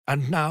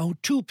And now,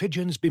 two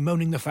pigeons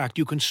bemoaning the fact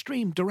you can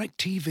stream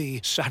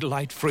DirecTV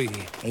satellite-free.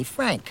 Hey,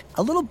 Frank,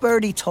 a little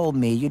birdie told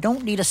me you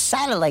don't need a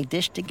satellite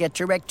dish to get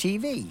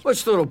DirecTV.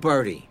 What's little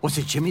birdie? Was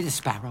it Jimmy the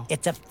Sparrow?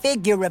 It's a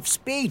figure of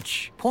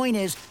speech. Point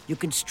is, you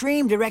can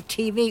stream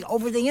DirecTV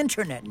over the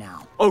internet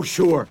now. Oh,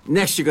 sure.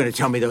 Next you're going to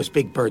tell me those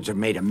big birds are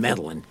made of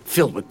metal and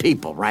filled with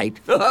people, right?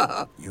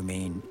 You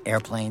mean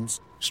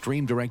airplanes?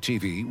 Stream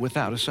DirecTV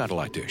without a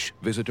satellite dish.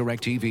 Visit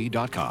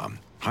DirecTV.com.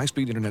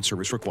 High-speed internet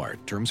service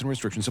required. Terms and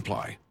restrictions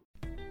apply.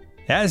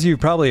 As you've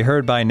probably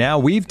heard by now,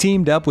 we've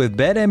teamed up with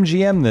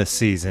BetMGM this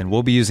season.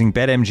 We'll be using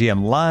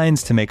BetMGM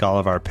lines to make all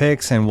of our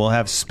picks, and we'll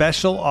have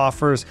special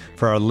offers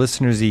for our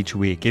listeners each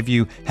week. If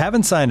you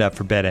haven't signed up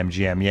for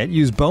BetMGM yet,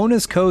 use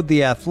bonus code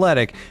The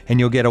Athletic, and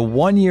you'll get a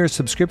 1-year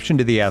subscription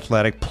to The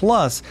Athletic,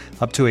 plus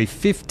up to a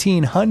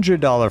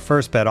 $1,500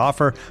 first bet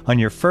offer on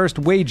your first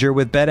wager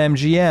with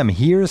BetMGM.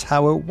 Here's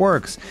how it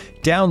works.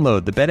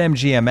 Download the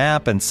BetMGM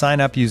app and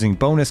sign up using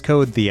bonus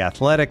code The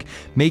Athletic.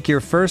 Make your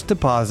first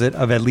deposit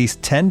of at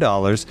least $10.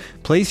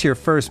 Place your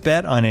first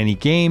bet on any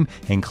game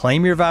and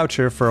claim your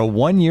voucher for a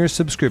 1-year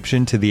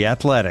subscription to The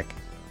Athletic.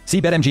 See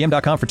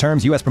BetMGM.com for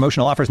terms. U.S.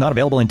 promotional offers not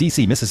available in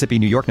D.C., Mississippi,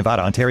 New York,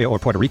 Nevada, Ontario, or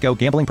Puerto Rico.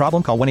 Gambling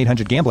problem? Call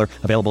 1-800-GAMBLER.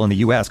 Available in the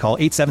U.S. Call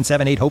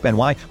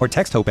 877-8-HOPE-NY or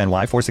text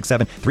HOPE-NY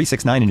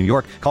 467-369 in New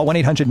York. Call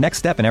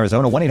 1-800-NEXT-STEP in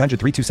Arizona.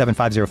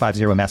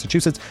 1-800-327-5050 in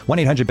Massachusetts.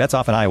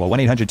 1-800-BETS-OFF in Iowa.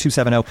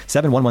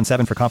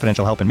 1-800-270-7117 for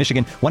confidential help in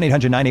Michigan.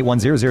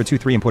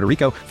 1-800-981-0023 in Puerto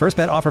Rico. First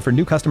bet offer for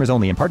new customers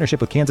only in partnership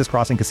with Kansas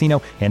Crossing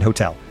Casino and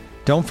Hotel.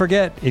 Don't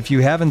forget, if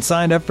you haven't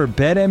signed up for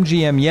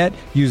BetMGM yet,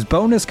 use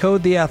bonus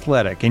code The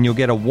Athletic, and you'll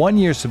get a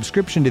 1-year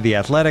subscription to The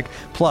Athletic,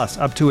 plus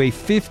up to a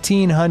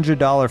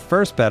 $1,500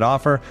 first bet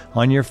offer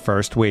on your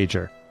first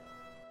wager.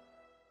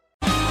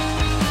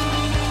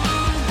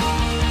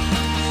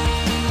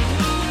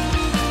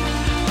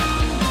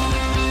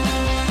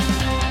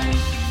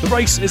 The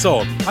race is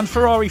on, and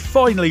Ferrari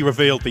finally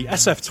revealed the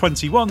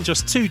SF21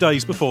 just 2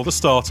 days before the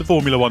start of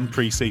Formula One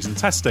pre-season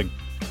testing.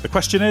 The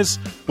question is,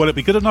 will it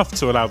be good enough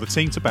to allow the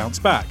team to bounce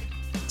back?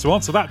 To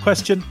answer that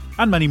question,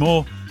 and many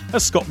more, are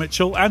Scott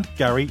Mitchell and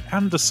Gary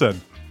Anderson.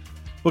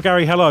 Well,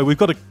 Gary, hello. We've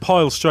got to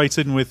pile straight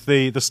in with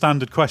the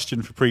standard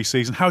question for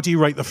pre-season. How do you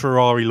rate the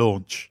Ferrari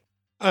launch?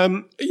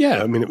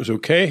 It was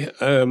okay.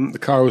 The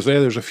car was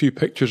there. There's a few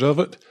pictures of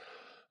it.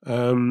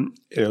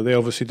 They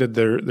obviously did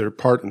their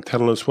part in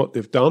telling us what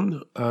they've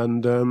done,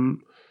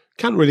 and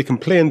can't really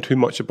complain too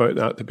much about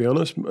that, to be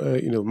honest.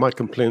 My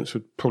complaints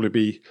would probably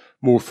be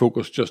more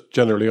focused just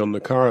generally on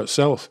the car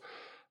itself.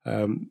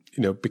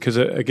 Because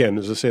again,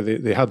 as I say,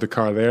 they had the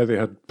car there, they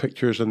had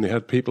pictures, and they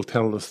had people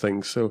telling us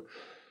things. So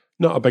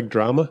not a big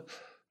drama.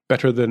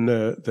 Better than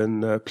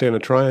playing a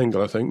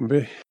triangle, I think,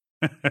 maybe.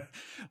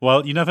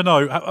 Well, you never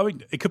know. I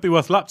mean, it could be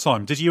worth lap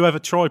time. Did you ever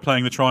try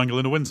playing the triangle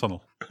in a wind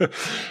tunnel?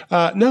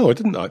 No, I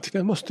didn't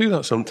actually. I must do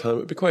that sometime.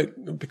 It'd be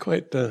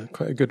quite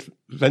a good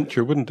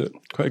venture, wouldn't it?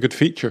 Quite a good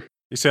feature.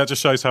 You see, that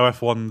just shows how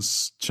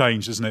F1's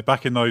changed, isn't it?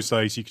 Back in those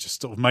days, you just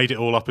sort of made it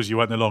all up as you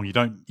went along. You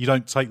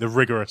don't take the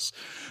rigorous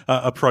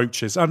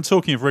approaches. And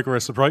talking of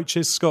rigorous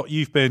approaches, Scott,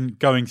 you've been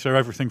going through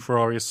everything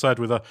Ferrari has said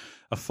with a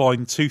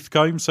fine tooth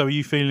comb. So are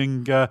you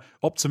feeling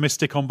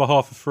optimistic on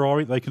behalf of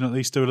Ferrari that they can at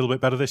least do a little bit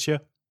better this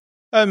year?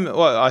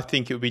 Well, I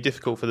think it would be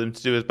difficult for them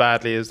to do as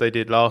badly as they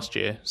did last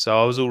year. So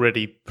I was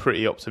already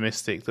pretty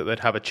optimistic that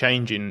they'd have a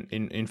change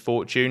in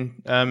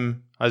fortune.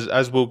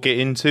 As we'll get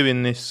into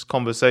in this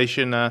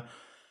conversation,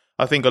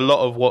 I think a lot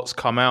of what's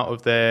come out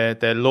of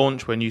their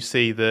launch, when you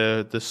see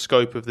the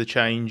scope of the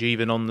change,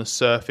 even on the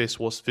surface,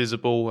 what's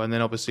visible, and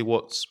then obviously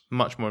what's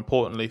much more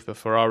importantly for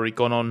Ferrari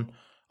gone on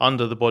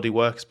under the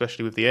bodywork,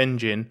 especially with the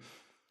engine,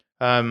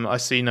 I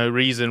see no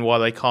reason why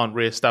they can't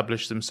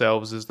re-establish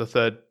themselves as the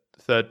third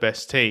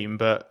best team,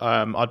 but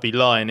I'd be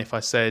lying if I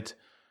said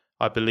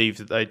I believe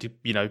that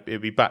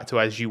it'd be back to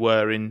as you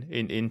were in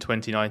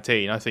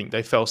 2019. I think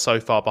they fell so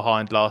far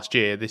behind last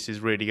year. This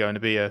is really going to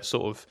be a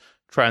sort of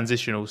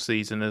transitional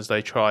season as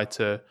they try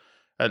to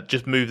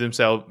just moving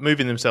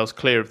themselves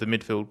clear of the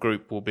midfield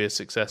group will be a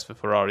success for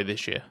Ferrari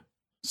this year.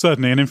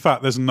 Certainly, and in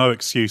fact, there's no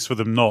excuse for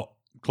them not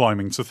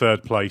climbing to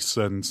third place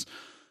and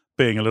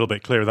being a little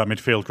bit clear of that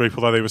midfield group.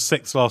 Although they were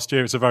sixth last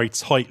year, it's a very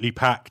tightly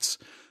packed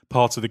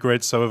part of the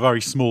grid, so a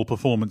very small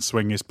performance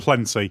swing is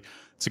plenty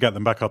to get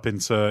them back up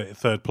into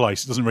third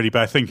place. It doesn't really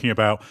bear thinking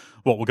about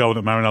what will go on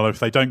at Maranello if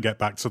they don't get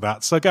back to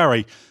that. So,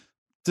 Gary,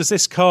 does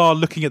this car,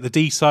 looking at the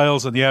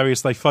details and the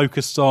areas they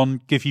focused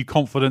on, give you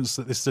confidence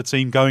that this is a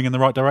team going in the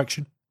right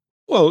direction?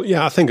 Well,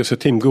 yeah, I think it's a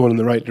team going in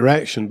the right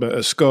direction, but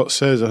as Scott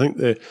says, I think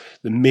the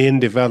main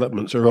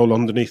developments are all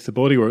underneath the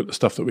bodywork, the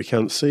stuff that we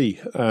can't see.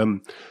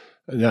 And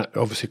that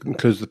obviously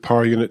includes the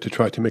power unit to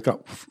try to make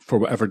up for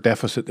whatever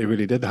deficit they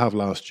really did have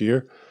last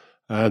year.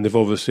 And they've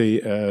obviously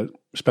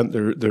spent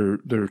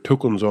their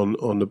tokens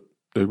on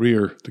the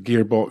rear, the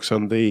gearbox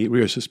and the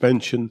rear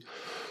suspension.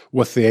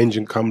 With the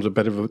engine comes a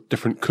bit of a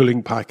different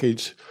cooling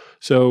package.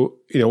 So,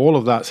 all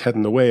of that's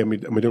heading away, and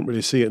we don't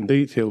really see it in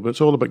detail, but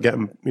it's all about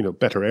getting,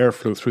 better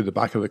airflow through the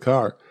back of the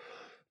car.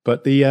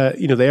 But the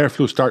the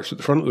airflow starts at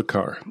the front of the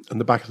car, and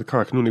the back of the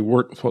car can only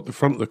work with what the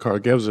front of the car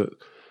gives it.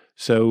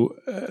 So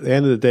at the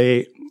end of the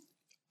day,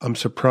 I'm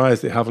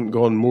surprised they haven't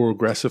gone more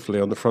aggressively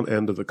on the front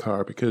end of the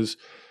car, because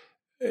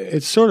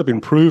it's sort of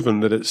been proven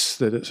that it's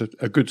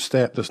a good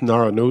step, this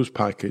narrow nose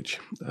package.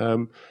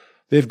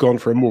 They've gone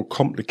for a more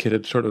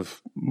complicated sort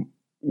of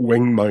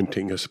wing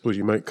mounting, I suppose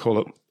you might call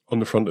it, on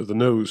the front of the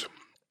nose.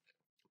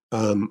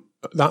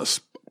 That's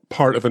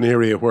part of an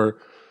area where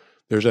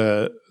there's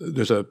a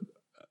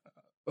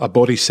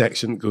body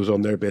section that goes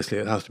on there. Basically,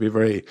 it has to be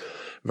very,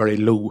 very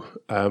low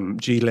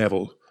G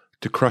level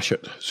to crush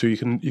it. So you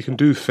can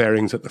do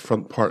fairings at the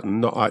front part and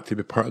not actually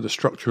be part of the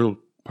structural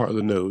part of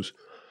the nose.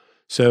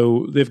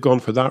 So they've gone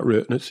for that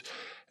route, and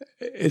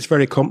it's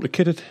very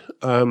complicated,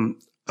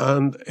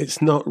 and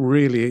it's not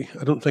really.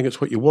 I don't think it's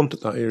what you want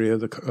at that area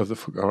of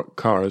the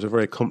car. Is a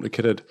very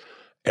complicated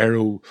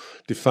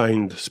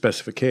aero-defined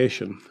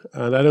specification,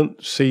 and I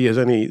don't see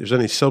there's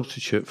any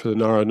substitute for the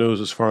narrow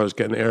nose as far as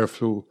getting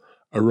airflow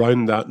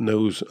around that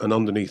nose and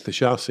underneath the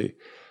chassis.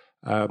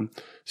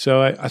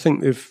 So I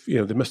think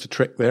they missed a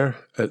trick there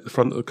at the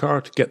front of the car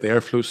to get the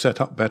airflow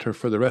set up better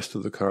for the rest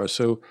of the car.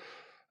 So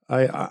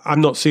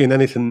I'm not seeing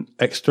anything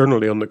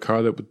externally on the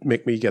car that would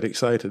make me get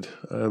excited.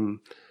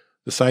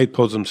 The side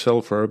pods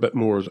themselves are a bit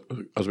more,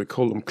 as we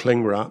call them,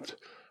 cling wrapped,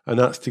 and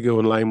that's to go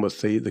in line with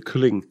the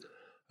cooling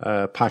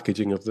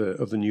packaging of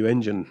the new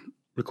engine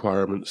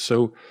requirements.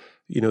 So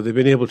they've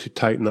been able to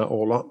tighten that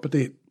all up, but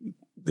they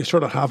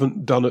sort of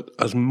haven't done it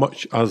as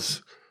much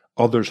as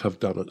others have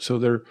done it. So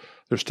they're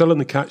still in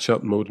the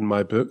catch-up mode in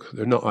my book.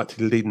 They're not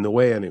actually leading the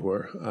way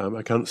anywhere.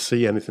 I can't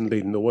see anything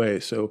leading the way.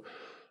 So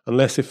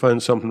unless they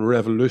find something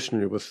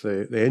revolutionary with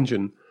the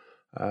engine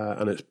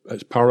and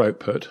its power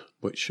output,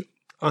 which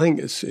I think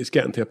it's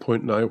getting to a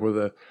point now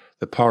where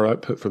the power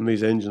output from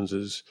these engines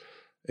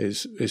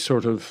is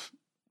sort of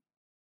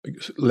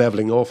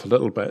leveling off a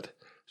little bit.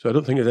 So I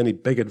don't think there's any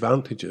big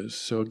advantages.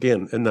 So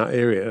again, in that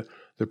area,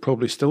 they're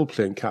probably still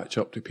playing catch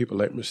up to people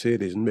like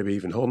Mercedes and maybe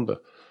even Honda.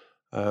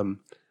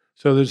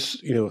 So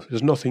there's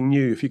nothing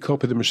new. If you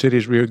copy the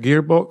Mercedes rear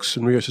gearbox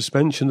and rear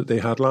suspension that they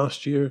had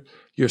last year,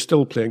 you're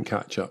still playing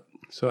catch up.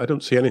 So I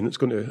don't see anything that's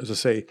going to, as I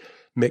say,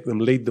 make them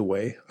lead the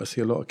way. I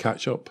see a lot of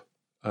catch up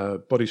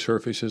body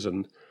surfaces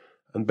and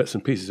bits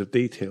and pieces of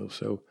detail.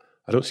 So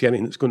I don't see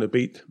anything that's going to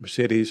beat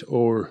Mercedes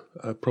or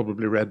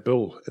probably Red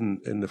Bull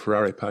in the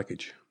Ferrari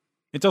package.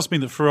 It does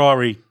mean that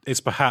Ferrari is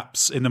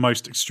perhaps in the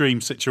most extreme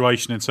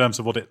situation in terms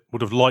of what it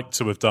would have liked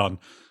to have done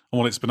and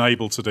what it's been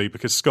able to do.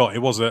 Because, Scott, it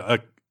was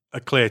a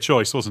clear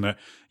choice, wasn't it?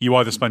 You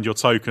either spend your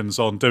tokens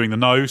on doing the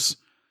nose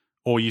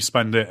or you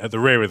spend it at the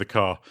rear of the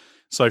car.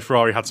 So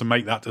Ferrari had to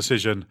make that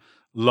decision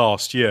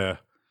last year,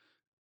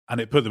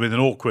 and it put them in an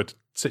awkward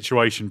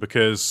situation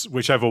because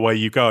whichever way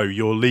you go,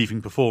 you're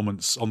leaving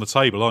performance on the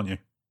table, aren't you?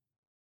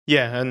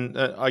 Yeah, and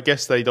I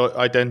guess they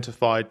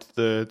identified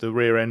the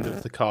rear end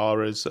of the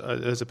car as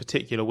a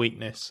particular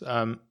weakness.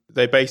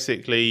 They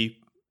basically,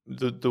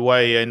 the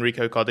way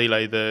Enrico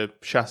Cardile, the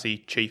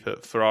chassis chief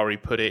at Ferrari,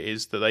 put it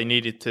is that they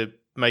needed to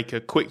make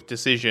a quick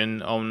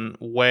decision on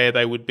where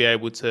they would be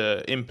able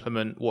to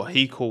implement what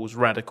he calls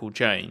radical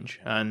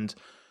change. And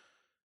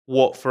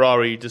what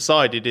Ferrari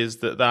decided is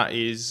that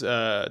is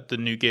the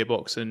new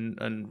gearbox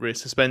and rear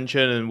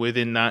suspension, and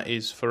within that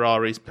is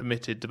Ferrari's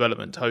permitted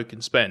development token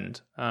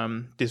spend.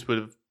 This would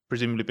have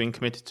presumably been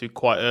committed to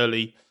quite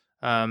early,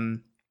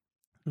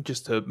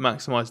 just to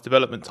maximise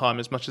development time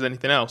as much as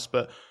anything else.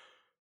 But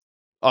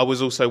I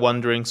was also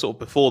wondering, sort of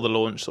before the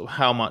launch, sort of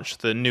how much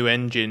the new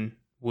engine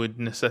would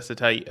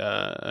necessitate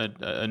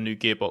a new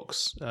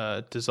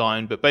gearbox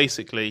design. But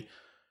basically,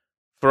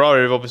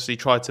 Ferrari have obviously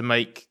tried to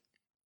make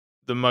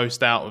the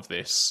most out of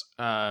this.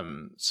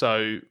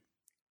 So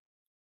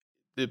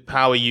the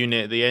power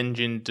unit, the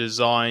engine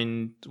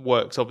design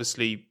works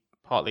obviously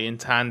partly in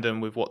tandem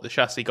with what the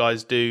chassis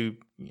guys do.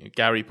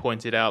 Gary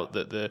pointed out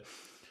that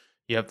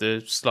you have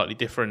the slightly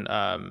different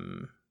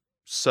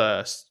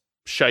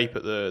shape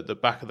at the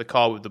back of the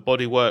car with the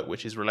bodywork,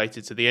 which is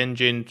related to the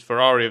engine.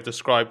 Ferrari have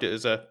described it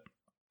as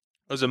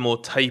a more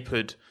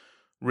tapered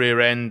rear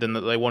end, and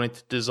that they wanted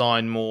to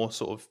design more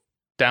sort of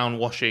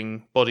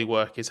downwashing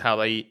bodywork is how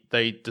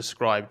they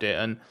described it.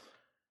 And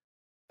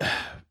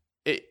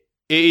it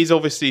is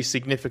obviously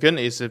significant.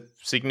 It's a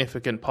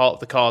significant part of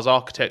the car's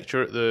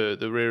architecture at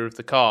the rear of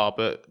the car.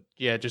 But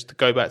yeah, just to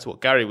go back to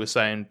what Gary was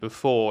saying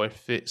before,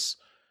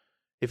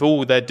 if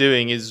all they're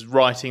doing is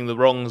righting the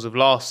wrongs of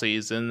last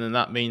season, then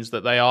that means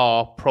that they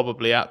are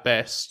probably at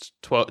best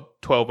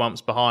 12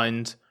 months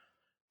behind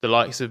the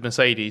likes of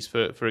Mercedes,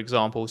 for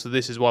example. So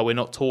this is why we're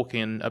not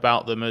talking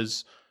about them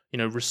as,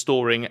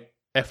 restoring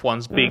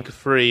F1's big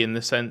three in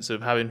the sense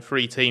of having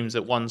three teams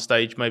at one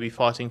stage maybe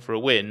fighting for a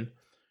win.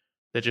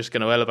 They're just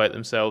going to elevate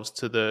themselves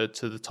to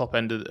the top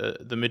end of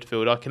the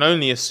midfield. I can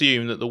only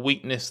assume that the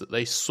weakness that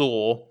they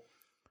saw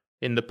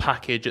in the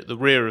package at the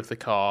rear of the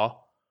car,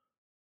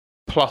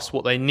 plus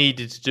what they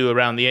needed to do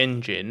around the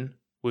engine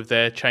with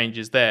their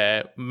changes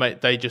there,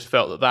 they just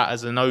felt that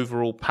as an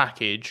overall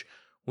package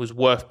was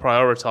worth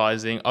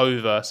prioritising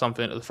over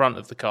something at the front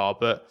of the car.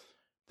 But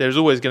there's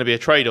always going to be a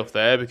trade-off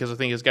there, because I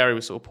think, as Gary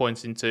was sort of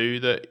pointing to,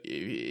 that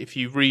if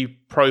you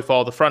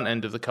re-profile the front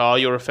end of the car,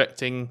 you're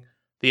affecting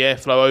the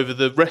airflow over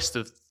the rest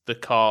of the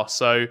car.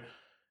 So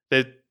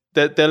they'll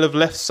have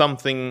left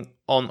something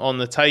on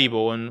the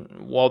table.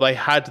 And while they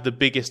had the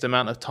biggest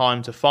amount of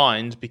time to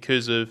find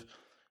because of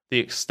the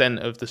extent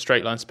of the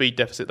straight line speed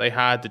deficit they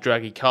had, the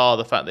draggy car,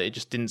 the fact that it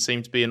just didn't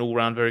seem to be an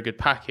all-round very good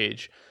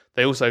package,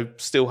 they also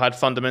still had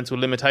fundamental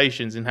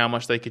limitations in how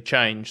much they could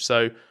change.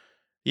 So,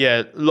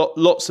 yeah,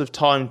 lots of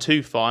time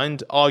to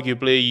find,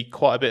 arguably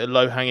quite a bit of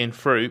low-hanging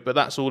fruit, but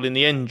that's all in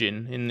the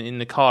engine, in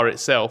the car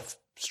itself,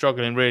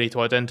 struggling really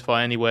to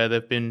identify anywhere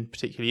they've been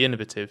particularly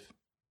innovative.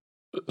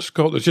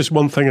 Scott, there's just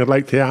one thing I'd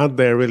like to add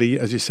there, really.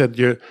 As you said,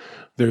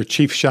 their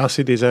chief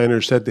chassis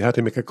designer said they had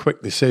to make a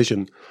quick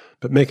decision,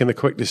 but making a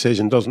quick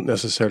decision doesn't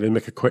necessarily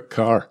make a quick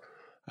car.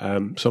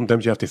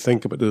 Sometimes you have to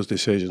think about those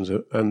decisions.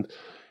 And,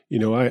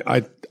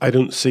 I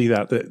don't see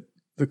that.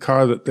 The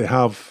car that they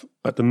have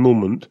at the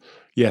moment,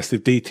 yes,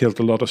 they've detailed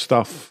a lot of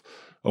stuff.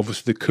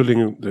 Obviously, the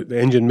cooling, the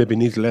engine maybe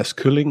needs less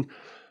cooling,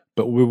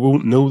 but we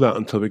won't know that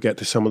until we get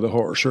to some of the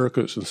hotter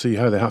circuits and see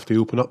how they have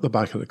to open up the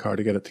back of the car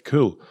to get it to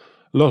cool.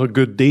 A lot of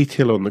good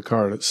detail on the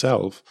car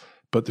itself,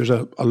 but there's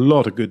a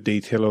lot of good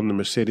detail on the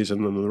Mercedes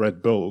and on the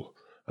Red Bull,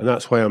 and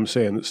that's why I'm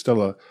saying it's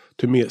still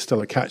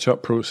a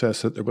catch-up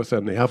process that they're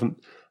within. They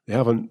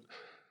haven't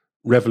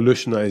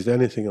revolutionized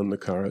anything on the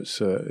car. It's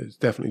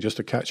definitely just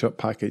a catch-up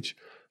package,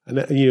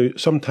 and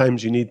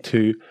sometimes you need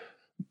to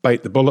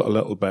bite the bullet a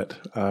little bit.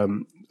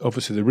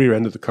 Obviously, the rear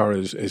end of the car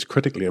is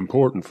critically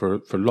important for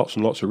lots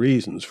and lots of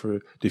reasons, for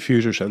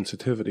diffuser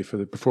sensitivity, for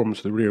the performance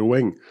of the rear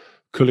wing,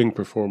 cooling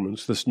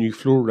performance, this new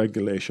floor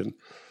regulation.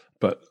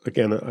 But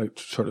again, I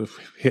sort of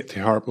hate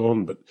to harp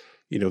on, but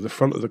the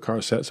front of the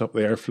car sets up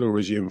the airflow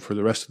regime for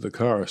the rest of the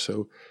car,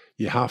 so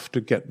you have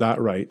to get that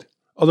right.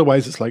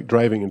 Otherwise, it's like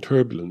driving in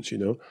turbulence.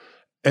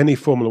 Any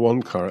Formula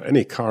One car,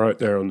 any car out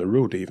there on the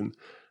road, even,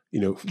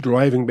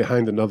 driving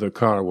behind another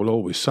car will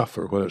always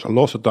suffer, whether it's a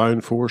loss of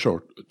downforce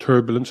or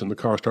turbulence and the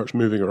car starts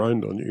moving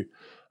around on you.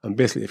 And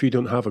basically, if you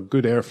don't have a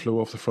good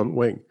airflow off the front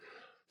wing,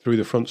 through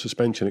the front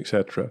suspension,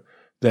 etc.,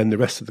 then the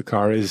rest of the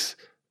car is,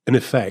 in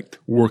effect,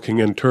 working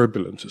in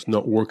turbulence. It's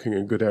not working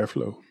in good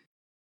airflow.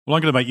 Well,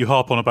 I'm going to make you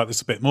harp on about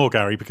this a bit more,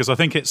 Gary, because I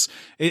think it's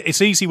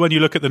easy when you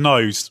look at the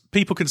nose.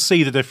 People can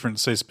see the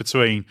differences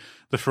between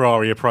the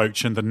Ferrari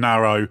approach and the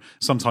narrow,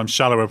 sometimes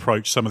shallow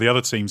approach some of the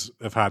other teams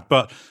have had.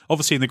 But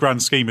obviously, in the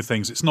grand scheme of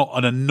things, it's not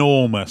an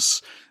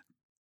enormous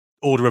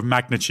order of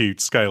magnitude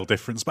scale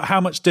difference. But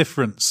how much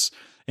difference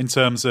in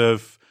terms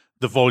of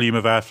the volume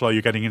of airflow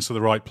you're getting into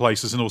the right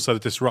places and also the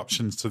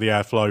disruptions to the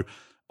airflow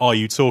are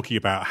you talking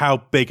about? How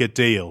big a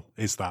deal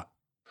is that?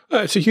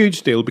 It's a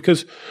huge deal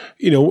because,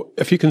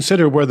 if you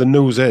consider where the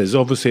nose is,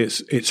 obviously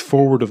it's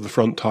forward of the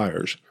front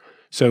tyres.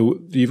 So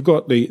you've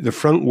got the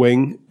front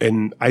wing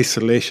in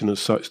isolation as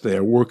such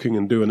there, working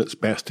and doing its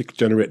best to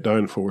generate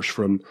downforce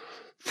from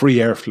free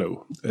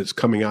airflow that's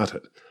coming at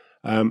it.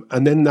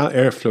 And then that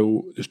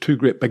airflow, there's two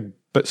great big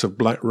bits of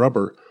black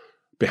rubber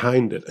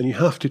behind it. And you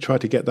have to try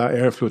to get that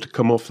airflow to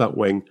come off that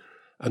wing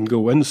and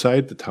go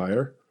inside the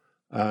tyre,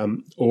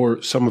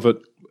 or some of it,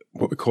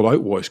 what we call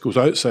outwash, goes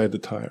outside the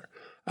tyre.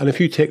 And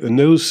if you take the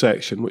nose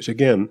section, which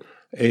again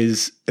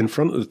is in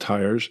front of the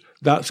tyres,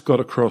 that's got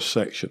a cross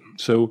section.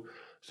 So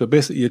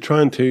basically you're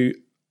trying to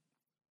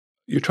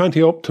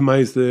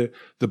optimize the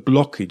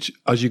blockage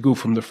as you go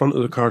from the front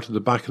of the car to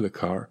the back of the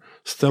car,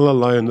 still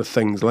allowing the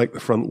things like the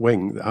front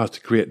wing that has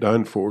to create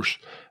downforce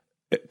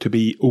to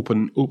be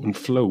open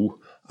flow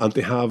and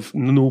to have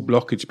no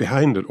blockage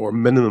behind it or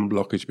minimum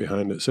blockage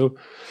behind it. So,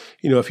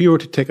 if you were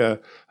to take a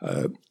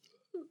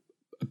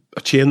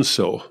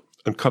chainsaw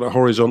and cut a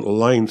horizontal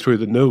line through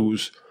the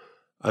nose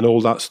and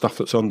all that stuff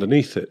that's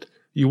underneath it,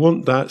 you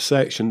want that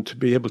section to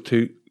be able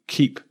to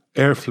keep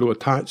airflow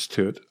attached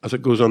to it as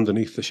it goes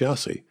underneath the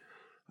chassis,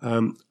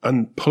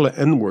 and pull it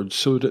inwards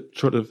so that it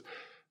sort of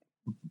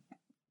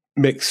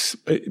makes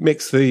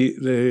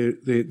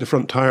the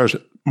front tyres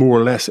more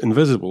or less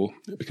invisible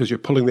because you're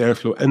pulling the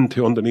airflow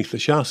into underneath the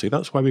chassis.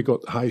 That's why we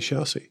got the high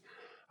chassis.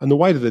 And the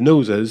wider the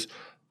nose is,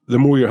 the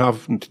more you're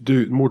having to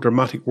do, the more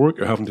dramatic work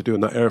you're having to do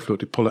in that airflow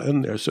to pull it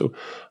in there. So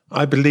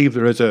I believe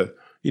there is a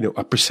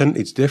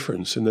percentage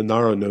difference in the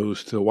narrow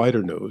nose to the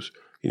wider nose,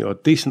 a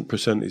decent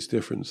percentage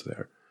difference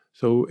there.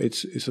 So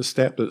it's a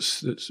step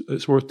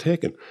that's worth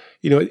taking.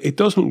 It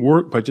doesn't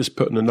work by just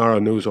putting a narrow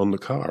nose on the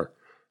car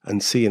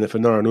and seeing if a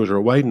narrow nose or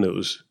a wide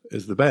nose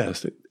is the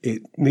best.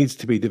 It needs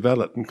to be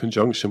developed in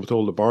conjunction with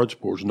all the barge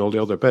boards and all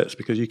the other bits,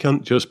 because you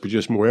can't just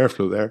produce more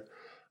airflow there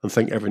and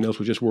think everything else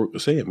will just work the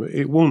same.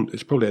 It won't.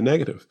 It's probably a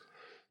negative.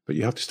 But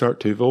you have to start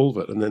to evolve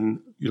it, and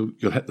then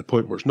you'll hit the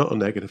point where it's not a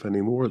negative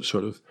anymore. It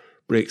sort of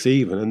breaks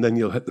even, and then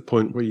you'll hit the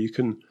point where you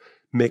can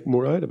make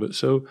more out of it.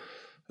 So,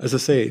 as I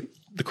say,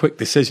 the quick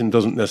decision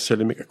doesn't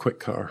necessarily make a quick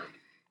car.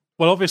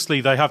 Well,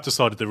 obviously, they have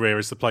decided the rear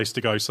is the place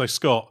to go. So,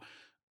 Scott,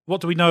 what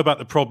do we know about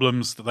the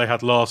problems that they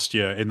had last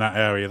year in that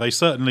area? They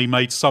certainly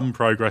made some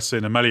progress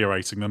in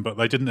ameliorating them, but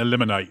they didn't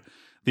eliminate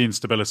the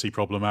instability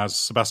problem, as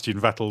Sebastian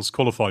Vettel's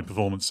qualifying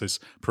performances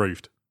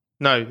proved.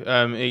 No,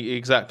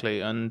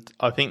 exactly. And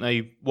I think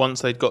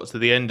once they'd got to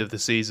the end of the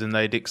season,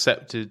 they'd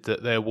accepted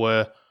that there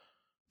were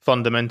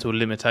fundamental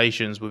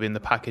limitations within the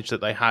package that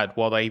they had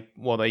while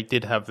they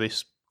did have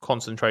this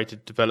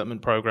concentrated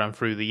development program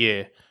through the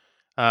year.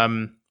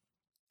 And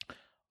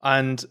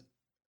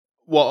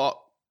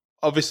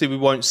obviously we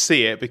won't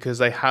see it because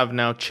they have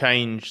now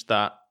changed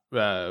that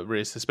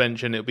rear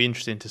suspension. It'll be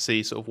interesting to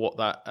see sort of what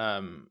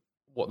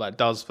that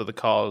does for the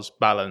car's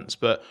balance.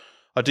 But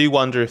I do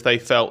wonder if they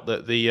felt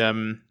that the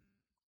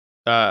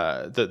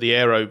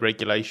aero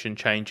regulation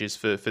changes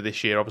for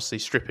this year, obviously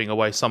stripping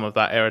away some of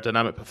that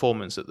aerodynamic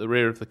performance at the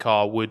rear of the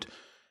car, would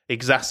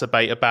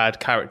exacerbate a bad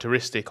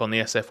characteristic on the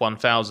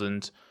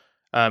SF1000,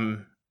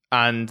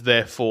 and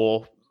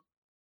therefore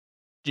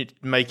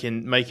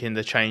making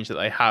the change that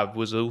they have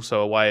was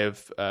also a way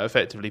of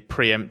effectively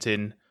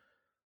preempting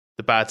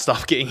the bad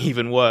stuff getting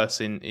even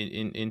worse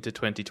into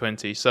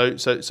 2020. So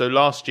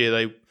last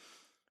year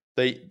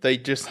they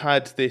just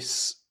had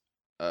this.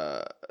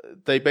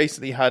 They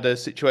basically had a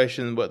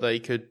situation where they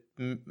could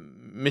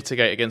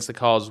mitigate against the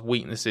car's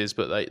weaknesses,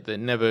 but they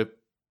never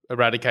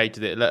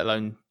eradicated it, let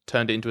alone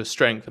turned it into a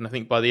strength. And I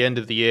think by the end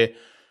of the year,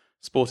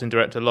 sporting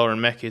director Lauren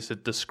Mekies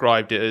had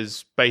described it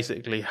as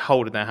basically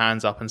holding their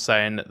hands up and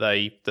saying that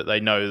they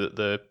know that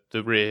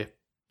the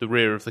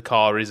rear of the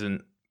car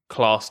isn't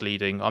class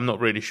leading. I'm not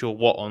really sure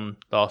what on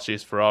last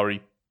year's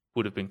Ferrari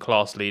would have been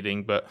class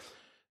leading, but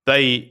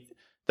they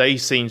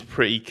seemed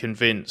pretty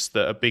convinced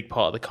that a big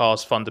part of the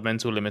car's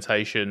fundamental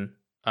limitation,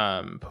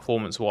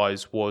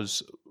 performance-wise,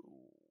 was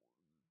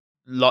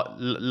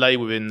lay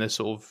within the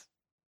sort of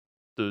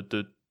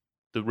the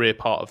rear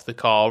part of the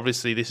car.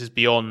 Obviously, this is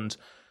beyond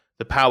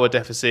the power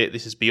deficit.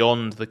 This is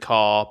beyond the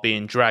car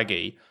being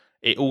draggy.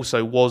 It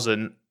also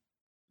wasn't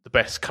the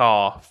best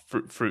car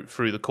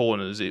through the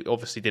corners. It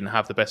obviously didn't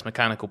have the best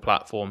mechanical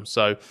platform.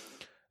 So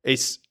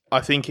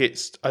I think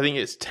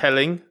it's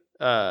telling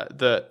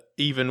that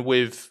even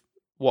with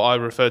what I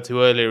referred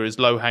to earlier as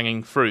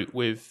low-hanging fruit,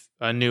 with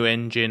a new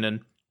engine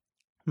and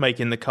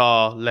making the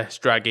car less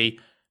draggy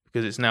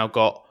because it's now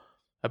got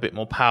a bit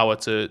more power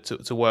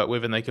to work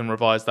with, and they can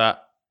revise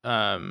that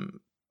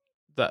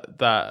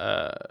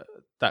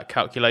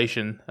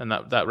calculation and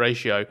that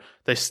ratio,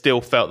 they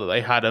still felt that they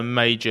had a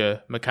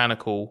major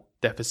mechanical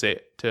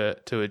deficit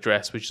to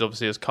address, which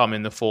obviously has come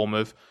in the form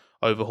of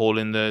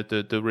overhauling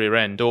the rear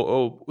end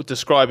or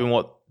describing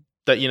what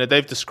that,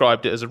 they've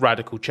described it as a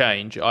radical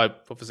change. I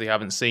obviously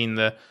haven't seen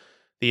the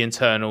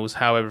internals,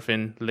 how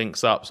everything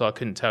links up, so I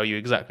couldn't tell you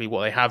exactly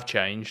what they have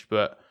changed,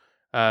 but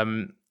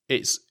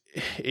it's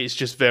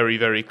just very,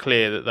 very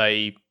clear that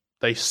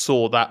they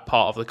saw that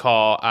part of the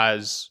car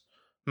as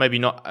maybe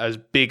not as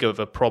big of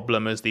a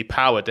problem as the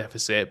power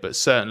deficit, but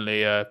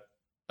certainly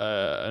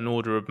an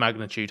order of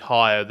magnitude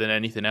higher than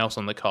anything else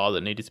on the car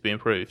that needed to be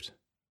improved.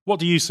 What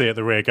do you see at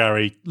the rear,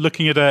 Gary?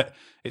 Looking at it,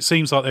 it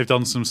seems like they've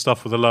done some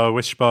stuff with a lower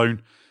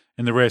wishbone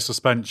in the rear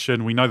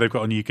suspension. We know they've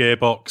got a new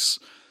gearbox.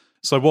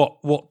 So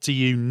what do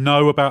you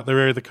know about the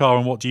rear of the car,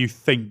 and what do you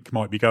think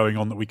might be going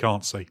on that we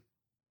can't see?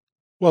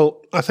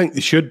 Well, I think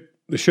they should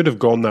have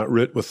gone that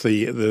route with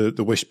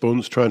the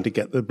wishbones, trying to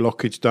get the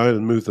blockage down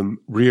and move them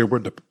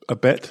rearward a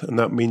bit, and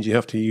that means you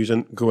have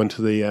to go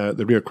into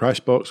the rear crash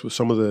box with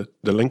some of the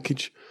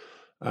linkage.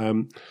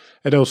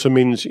 It also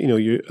means,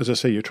 as I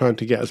say, you're trying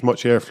to get as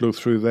much airflow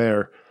through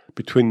there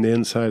between the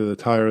inside of the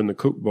tyre and the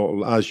Coke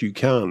bottle as you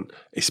can,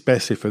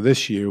 especially for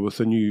this year with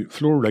the new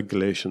floor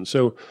regulation.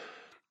 So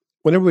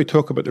whenever we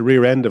talk about the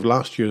rear end of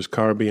last year's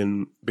car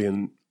being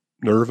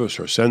nervous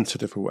or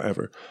sensitive or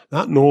whatever,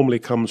 that normally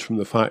comes from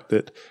the fact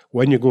that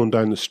when you're going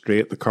down the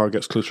straight, the car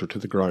gets closer to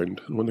the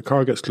ground. And when the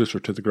car gets closer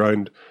to the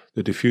ground,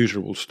 the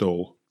diffuser will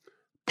stall.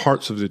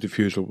 Parts of the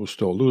diffuser will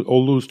stall.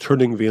 All those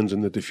turning vanes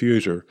in the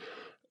diffuser,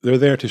 they're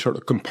there to sort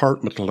of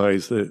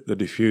compartmentalize the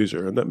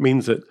diffuser. And that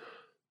means that,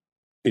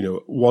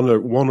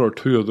 one or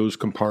two of those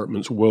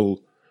compartments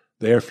the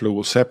airflow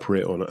will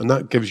separate on it. And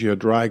that gives you a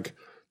drag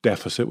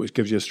deficit, which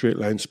gives you a straight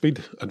line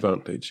speed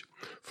advantage.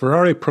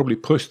 Ferrari probably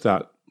pushed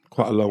that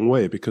quite a long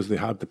way because they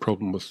had the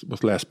problem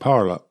with less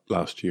power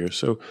last year.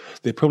 So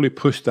they probably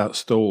pushed that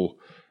stall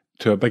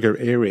to a bigger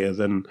area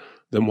than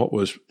what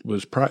was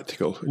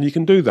practical. And you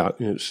can do that.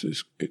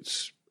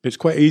 It's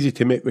quite easy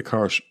to make the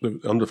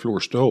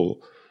underfloor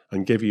stall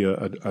and give you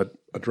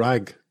a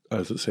drag,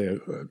 as I say,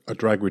 a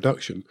drag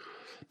reduction.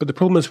 But the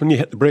problem is when you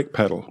hit the brake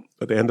pedal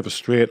at the end of a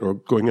straight or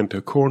going into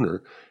a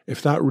corner, if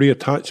that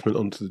reattachment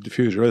onto the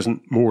diffuser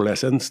isn't more or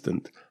less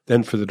instant,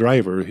 then for the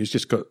driver, he's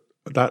just got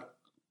that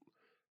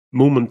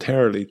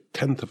momentarily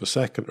 10th of a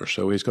second or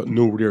so, he's got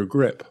no rear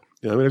grip.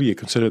 Whenever you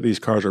consider these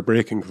cars are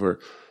braking for,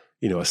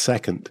 a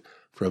second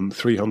from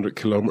 300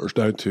 kilometers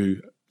down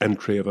to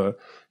entry of a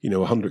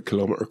 100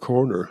 kilometer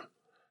corner,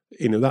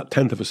 that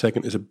 10th of a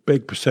second is a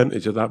big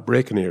percentage of that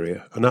braking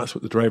area. And that's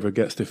what the driver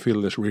gets to feel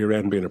this rear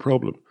end being a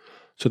problem.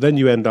 So then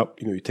you end up,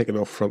 you're taking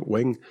off front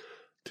wing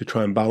to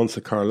try and balance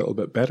the car a little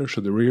bit better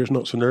so the rear's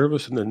not so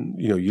nervous. And then,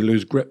 you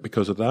lose grip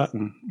because of that.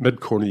 And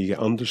mid-corner you get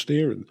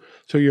understeer. And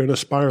so you're in a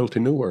spiral to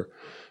nowhere.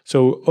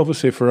 So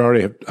obviously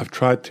Ferrari have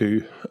tried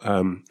to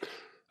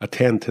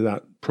attend to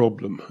that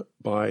problem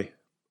by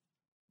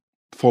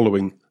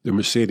following the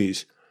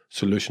Mercedes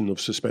solution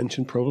of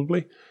suspension,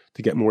 probably,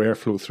 to get more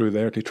airflow through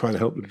there, to try and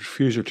help the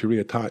diffuser to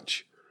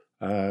reattach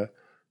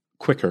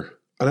quicker.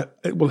 And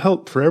it will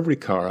help for every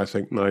car, I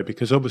think, now,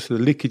 because obviously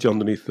the leakage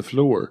underneath the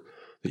floor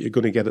that you're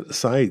going to get at the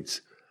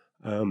sides,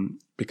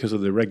 because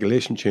of the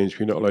regulation change,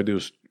 you're not allowed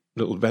those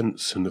little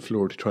vents in the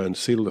floor to try and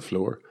seal the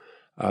floor.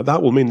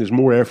 That will mean there's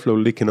more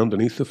airflow leaking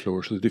underneath the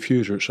floor, so the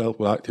diffuser itself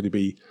will actually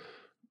be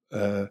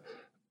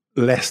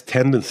less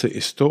tendency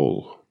to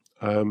stall.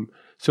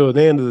 So at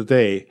the end of the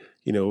day,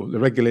 the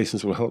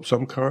regulations will help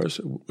some cars.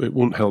 It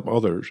won't help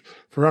others.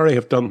 Ferrari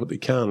have done what they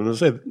can. And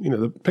as I said,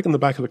 picking the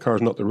back of the car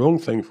is not the wrong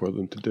thing for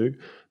them to do.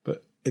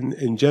 But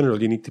in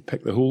general, you need to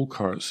pick the whole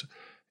cars.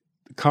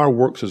 The car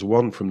works as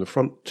one from the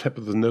front tip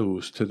of the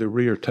nose to the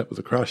rear tip of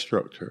the crash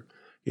structure.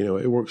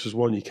 It works as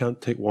one. You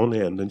can't take one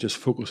end and just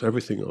focus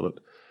everything on it.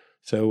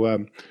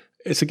 So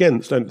it's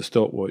down to the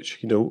stopwatch.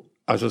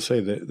 As I say,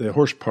 the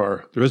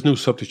horsepower, there is no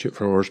substitute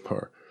for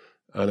horsepower.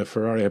 And if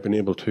Ferrari have been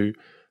able to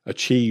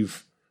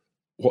achieve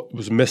what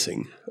was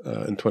missing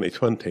in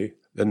 2020,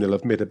 then they'll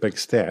have made a big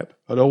step.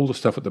 And all the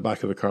stuff at the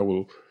back of the car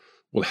will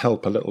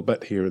help a little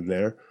bit here and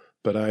there.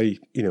 But I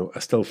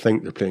still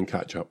think they're playing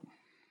catch up.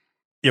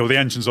 Yeah, well, the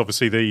engine's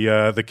obviously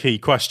the key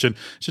question.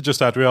 Should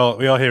just add, we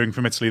are hearing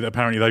from Italy that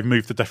apparently they've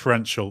moved the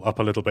differential up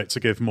a little bit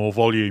to give more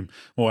volume,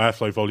 more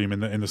airflow volume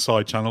in the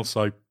side channel.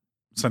 So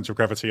centre of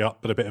gravity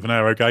up, but a bit of an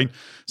aero gain.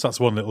 So that's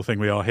one little thing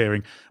we are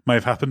hearing may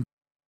have happened.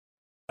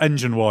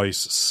 Engine-wise,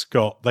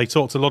 Scott, they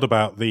talked a lot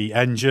about the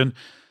engine,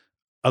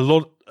 a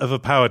lot of a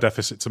power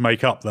deficit to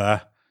make up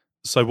there.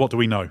 So what do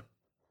we know?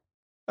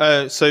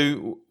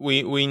 So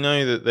we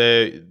know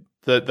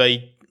that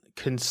they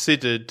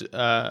considered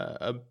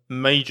a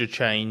major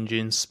change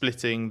in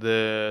splitting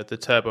the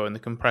turbo and the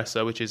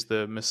compressor, which is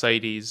the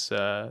Mercedes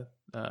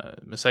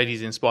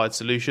inspired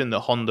solution that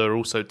Honda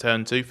also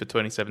turned to for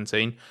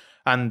 2017,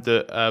 and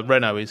that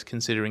Renault is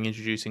considering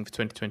introducing for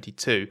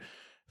 2022.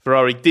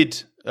 Ferrari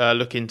did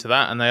look into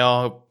that, and they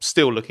are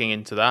still looking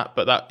into that,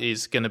 but that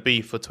is going to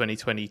be for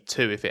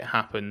 2022 if it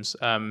happens.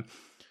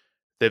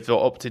 They've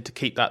opted to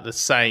keep that the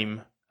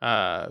same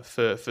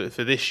for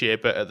this year,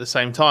 but at the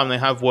same time, they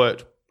have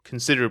worked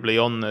considerably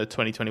on the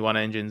 2021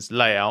 engine's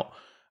layout.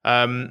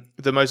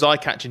 The most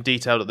eye-catching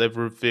detail that they've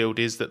revealed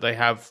is that they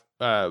have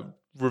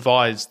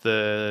revised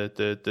the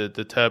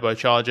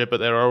turbocharger, but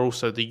there are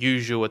also the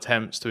usual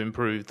attempts to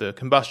improve the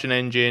combustion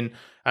engine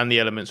and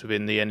the elements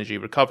within the energy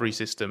recovery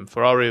system.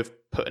 Ferrari have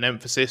put an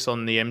emphasis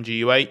on the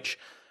MGUH.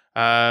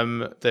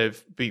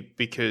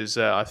 Because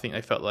I think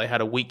they felt they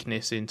had a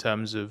weakness in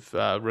terms of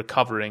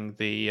recovering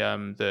the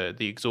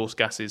exhaust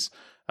gases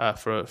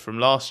from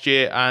last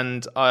year,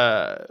 and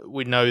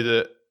we know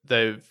that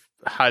they've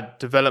had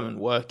development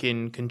work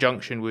in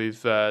conjunction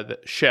with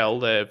Shell,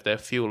 their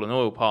fuel and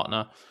oil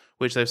partner,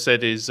 which they've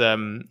said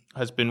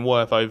has been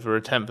worth over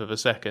a tenth of a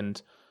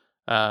second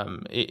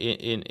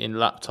in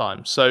lap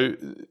time. So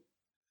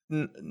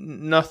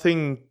no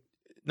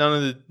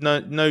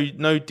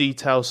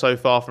detail so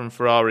far from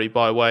Ferrari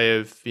by way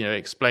of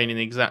explaining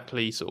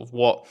exactly sort of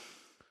what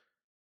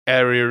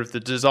area of the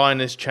design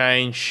has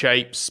changed,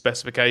 shapes,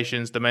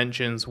 specifications,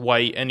 dimensions,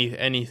 weight,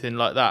 anything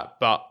like that.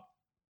 But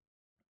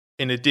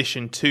in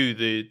addition to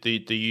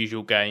the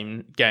usual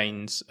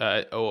gains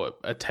or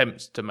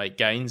attempts to make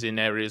gains in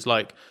areas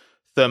like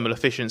thermal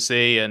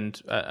efficiency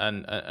and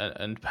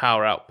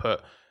power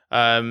output,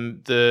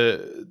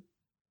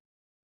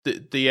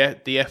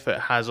 the effort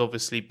has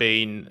obviously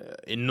been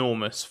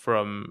enormous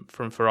from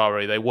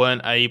Ferrari. They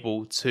weren't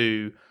able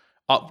to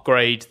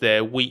upgrade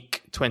their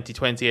weak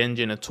 2020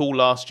 engine at all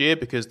last year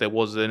because there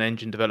was an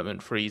engine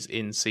development freeze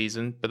in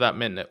season, but that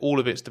meant that all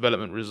of its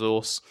development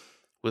resource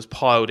was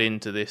piled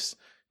into this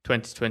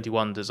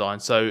 2021 design.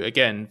 So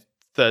again,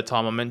 third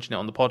time I mention it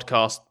on the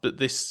podcast, but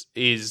this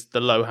is the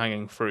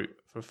low-hanging fruit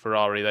for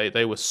Ferrari.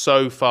 They were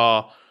so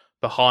far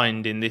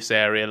behind in this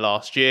area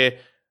last year.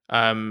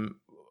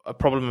 A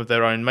problem of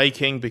their own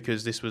making,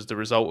 because this was the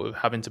result of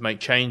having to make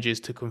changes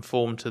to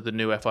conform to the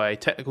new FIA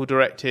technical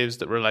directives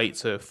that relate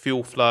to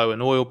fuel flow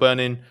and oil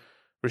burning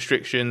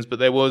restrictions. But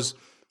there was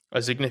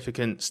a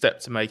significant step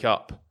to make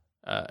up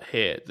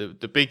here.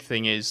 The big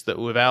thing is that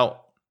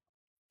without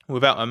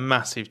a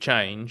massive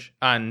change,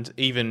 and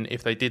even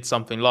if they did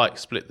something like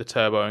split the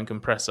turbo and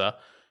compressor,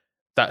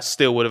 that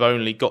still would have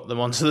only got them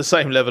onto the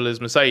same level as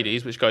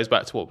Mercedes, which goes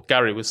back to what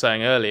Gary was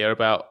saying earlier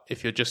about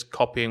if you're just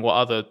copying what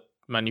other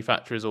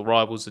manufacturers or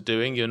rivals are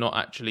doing, you're not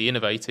actually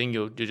innovating,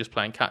 you're just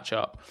playing catch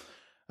up.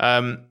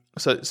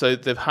 So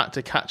they've had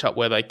to catch up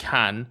where they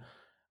can,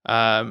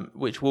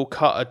 which will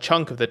cut a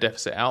chunk of the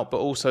deficit out, but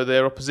also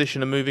their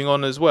opposition are moving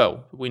on as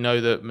well. We know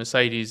that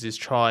Mercedes is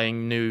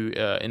trying new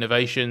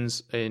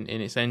innovations in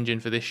its engine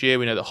for this year.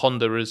 We know that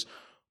Honda has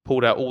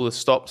pulled out all the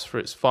stops for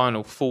its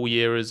final full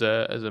year as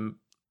a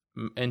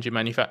engine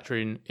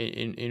manufacturer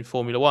in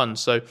Formula One.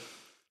 So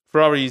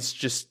Ferrari's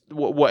just,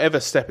 whatever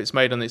step it's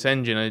made on its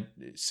engine,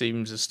 it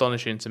seems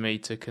astonishing to me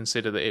to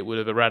consider that it would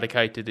have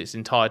eradicated its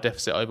entire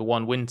deficit over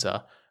one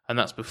winter, and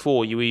that's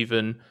before you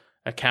even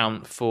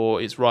account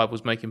for its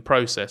rivals making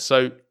process.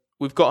 So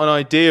we've got an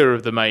idea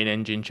of the main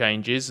engine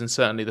changes and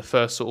certainly the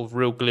first sort of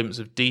real glimpse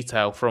of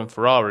detail from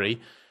Ferrari,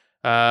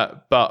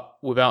 but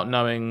without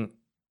knowing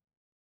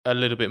a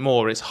little bit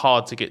more, it's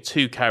hard to get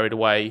too carried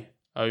away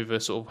over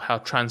sort of how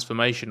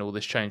transformational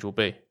this change will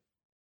be.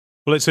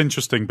 Well, it's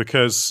interesting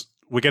because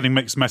we're getting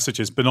mixed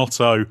messages.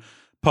 Binotto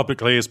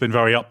publicly has been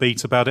very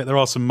upbeat about it. There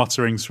are some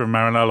mutterings from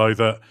Maranello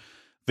that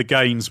the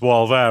gains,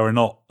 while there, are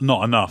not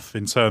enough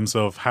in terms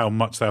of how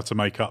much they have to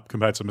make up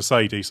compared to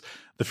Mercedes.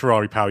 The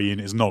Ferrari power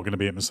unit is not going to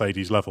be at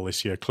Mercedes level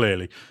this year,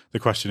 clearly. The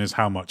question is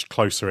how much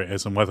closer it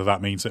is and whether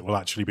that means it will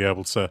actually be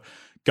able to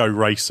go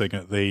racing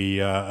at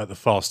the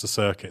faster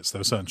circuits. There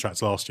were certain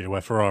tracks last year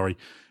where Ferrari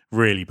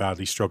really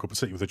badly struggled,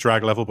 particularly with the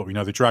drag level, but we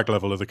know the drag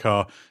level of the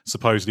car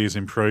supposedly has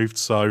improved.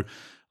 So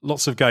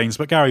lots of gains.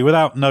 But Gary,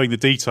 without knowing the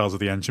details of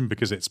the engine,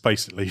 because it's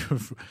basically,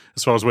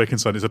 as far as we're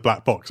concerned, it's a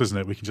black box, isn't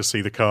it? We can just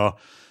see the car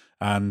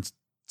and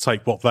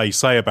take what they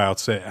say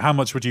about it. How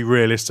much would you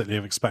realistically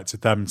have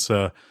expected them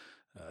to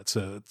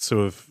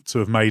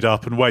have made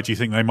up, and where do you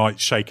think they might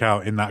shake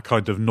out in that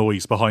kind of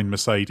noise behind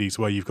Mercedes,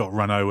 where you've got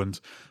Renault and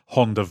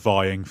Honda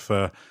vying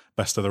for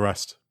best of the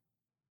rest?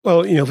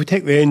 Well, if we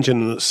take the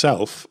engine in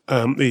itself,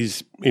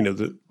 these,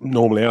 the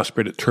normally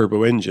aspirated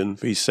turbo engine,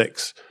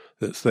 V6,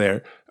 that's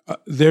there,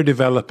 they're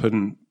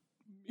developing,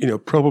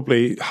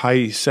 probably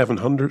high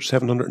 700,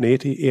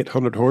 780,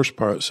 800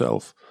 horsepower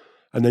itself.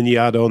 And then you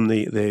add on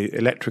the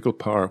electrical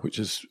power, which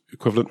is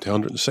equivalent to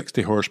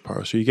 160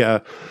 horsepower. So you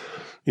get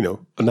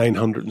a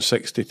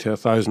 960 to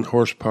 1,000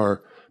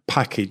 horsepower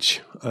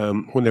package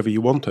whenever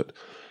you want it.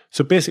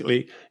 So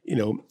basically,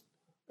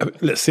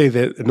 let's say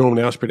the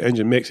normally aspirated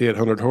engine makes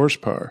 800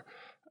 horsepower.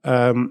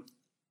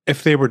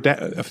 If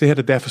they had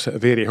a deficit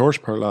of 80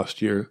 horsepower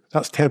last year,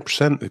 that's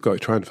 10% they've got to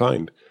try and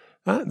find.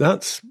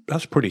 That's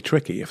pretty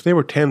tricky. If they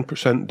were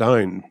 10%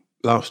 down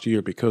last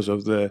year because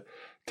of the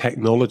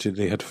technology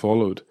they had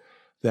followed,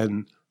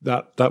 then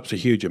that was a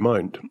huge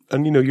amount.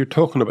 And you're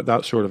talking about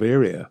that sort of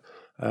area.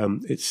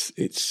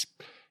 It's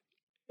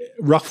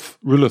rough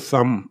rule of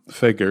thumb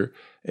figure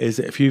is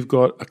that if you've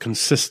got a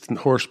consistent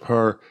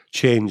horsepower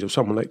change of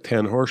something like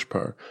 10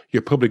 horsepower,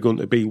 you're probably going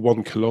to be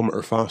 1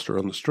 kilometre faster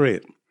on the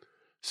straight.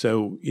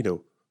 So,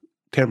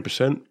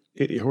 10%,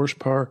 80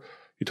 horsepower,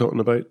 you're talking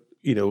about,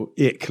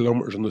 8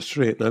 kilometres on the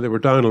straight. Now, they were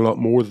down a lot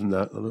more than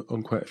that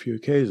on quite a few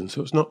occasions.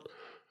 So it's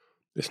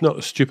not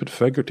a stupid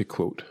figure to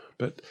quote.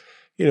 But,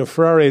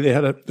 Ferrari, they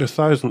had their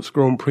 1000th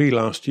Grand Prix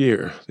last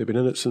year. They've been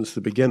in it since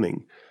the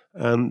beginning.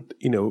 And,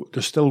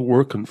 they're still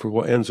working for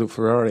what Enzo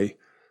Ferrari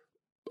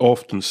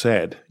often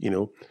said,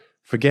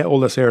 forget all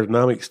this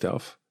aerodynamic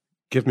stuff,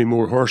 give me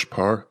more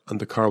horsepower and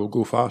the car will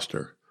go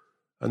faster.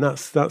 And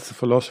that's the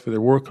philosophy they're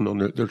working on.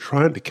 They're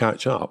trying to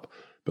catch up,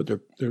 but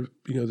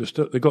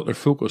they've got their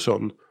focus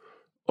on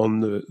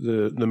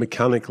the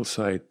mechanical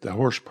side, the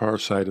horsepower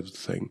side of the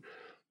thing.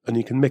 And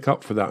you can make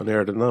up for that in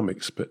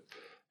aerodynamics, but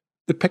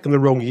they're picking the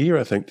wrong year,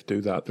 I think, to do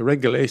that. The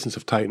regulations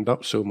have tightened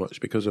up so much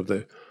because of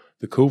the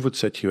COVID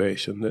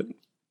situation that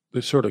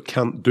they sort of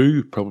can't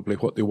do probably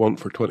what they want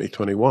for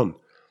 2021.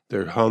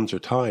 Their hands are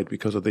tied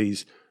because of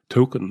these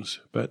tokens.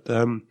 But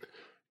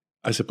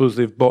I suppose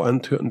they've bought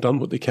into it and done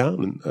what they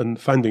can. And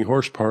finding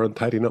horsepower and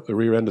tidying up the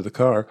rear end of the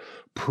car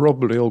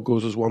probably all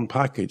goes as one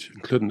package,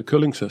 including the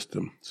cooling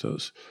system. So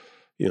it's,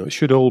 it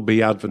should all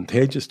be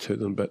advantageous to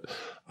them. But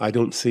I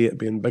don't see it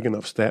being a big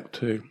enough step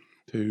to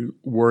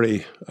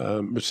worry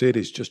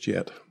Mercedes just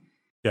yet.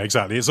 Yeah,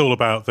 exactly. It's all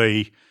about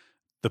the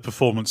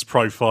performance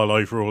profile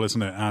overall,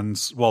 isn't it? And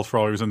while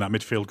Ferrari was in that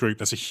midfield group,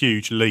 there's a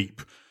huge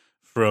leap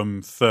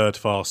from third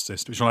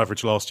fastest, which on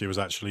average last year was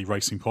actually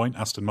Racing Point,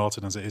 Aston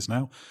Martin as it is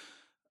now.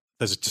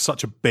 There's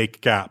such a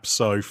big gap.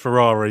 So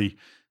Ferrari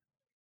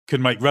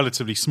can make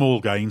relatively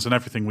small gains, and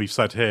everything we've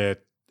said here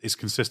is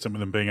consistent with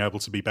them being able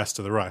to be best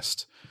of the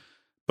rest.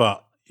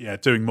 But yeah,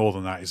 doing more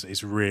than that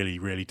is really,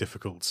 really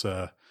difficult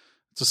to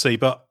see.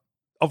 But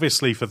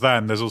obviously for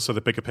them, there's also the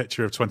bigger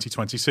picture of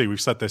 2022.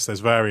 We've said this, there's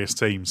various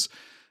teams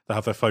that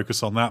have their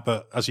focus on that.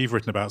 But as you've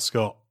written about,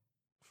 Scott,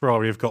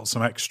 Ferrari have got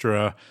some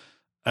extra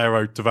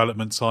aero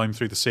development time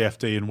through the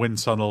CFD and wind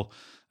tunnel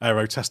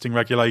aero testing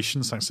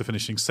regulations, thanks to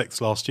finishing 6th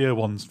last year.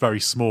 One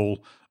very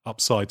small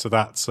upside to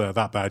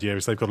that bad year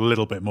is they've got a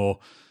little bit more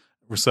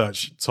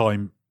research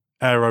time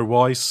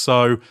aero-wise.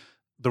 So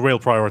the real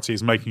priority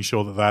is making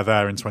sure that they're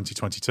there in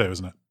 2022,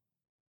 isn't it?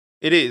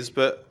 It is,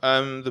 but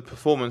the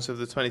performance of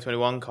the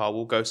 2021 car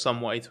will go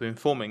some way to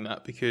informing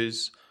that,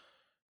 because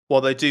while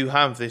they do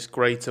have this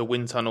greater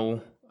wind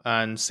tunnel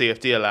and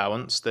CFD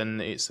allowance than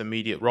its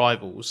immediate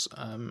rivals,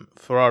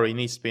 Ferrari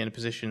needs to be in a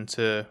position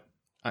to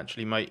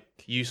actually make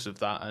use of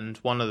that. And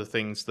one of the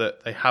things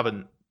that they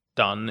haven't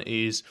done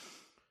is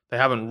they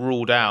haven't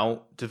ruled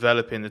out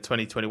developing the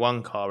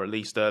 2021 car, at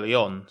least early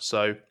on.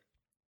 So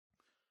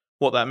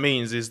what that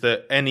means is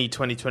that any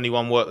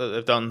 2021 work that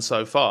they've done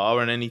so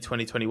far and any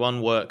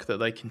 2021 work that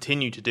they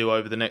continue to do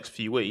over the next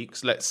few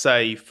weeks, let's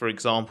say, for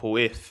example,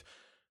 if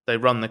they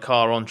run the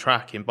car on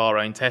track in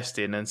Bahrain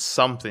testing and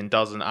something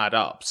doesn't add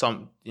up.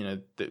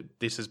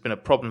 This has been a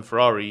problem.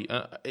 Ferrari,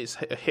 it's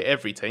hit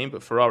every team,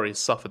 but Ferrari has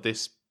suffered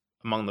this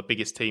among the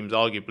biggest teams,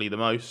 arguably the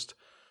most.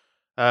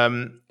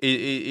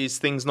 Is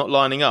things not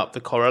lining up,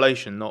 the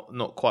correlation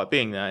not quite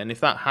being there. And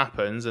if that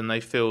happens and they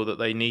feel that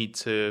they need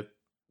to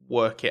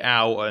work it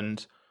out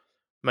and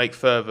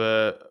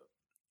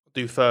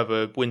do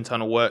further wind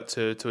tunnel work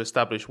to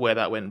establish where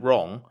that went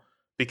wrong,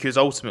 because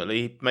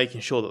ultimately making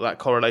sure that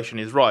correlation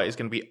is right is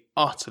going to be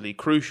utterly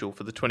crucial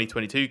for the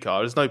 2022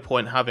 car. There's no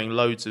point having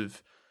loads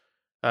of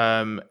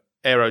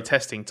aero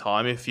testing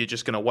time if you're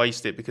just going to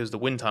waste it because the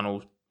wind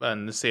tunnel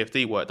and the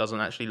CFD work doesn't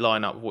actually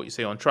line up with what you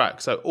see on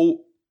track. So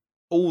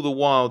all the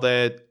while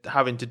they're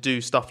having to do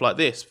stuff like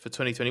this for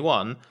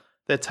 2021,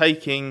 they're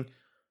taking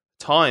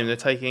time, they're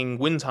taking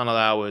wind tunnel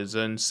hours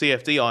and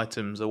CFD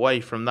items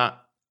away from that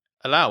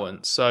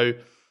allowance. So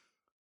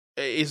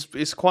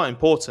it's quite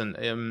important.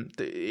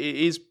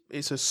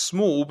 It's a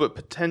small but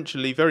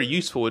potentially very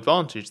useful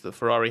advantage that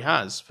Ferrari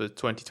has for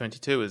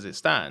 2022 as it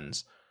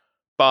stands.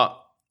 But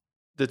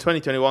the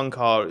 2021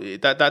 car,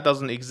 that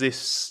doesn't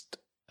exist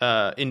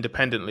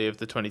independently of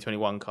the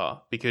 2021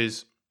 car,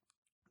 because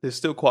there's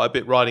still quite a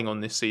bit riding on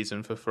this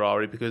season for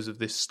Ferrari because of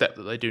this step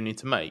that they do need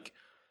to make.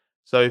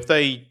 So if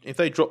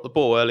they drop the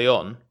ball early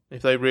on,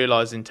 if they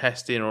realise in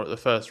testing or at the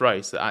first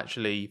race that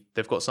actually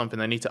they've got something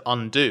they need to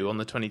undo on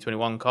the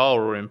 2021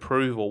 car or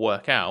improve or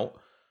work out,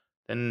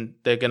 then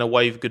they're going to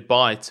wave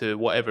goodbye to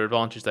whatever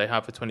advantage they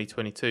have for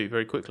 2022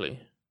 very quickly.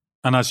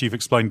 And as you've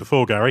explained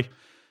before, Gary,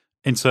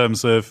 in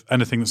terms of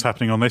anything that's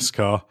happening on this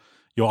car,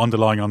 your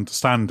underlying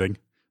understanding,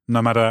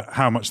 no matter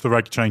how much the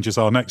reg changes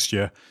are next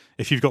year,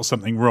 if you've got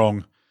something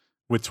wrong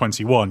with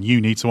 21, you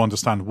need to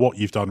understand what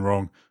you've done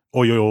wrong,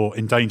 or you're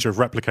in danger of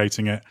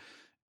replicating it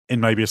in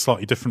maybe a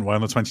slightly different way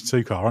on the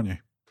 22 car, aren't you?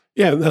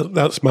 Yeah,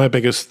 that's my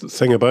biggest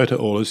thing about it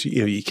all is,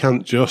 you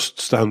can't just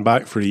stand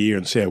back for a year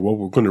and say, well,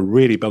 we're going to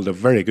really build a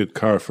very good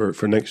car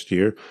for next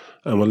year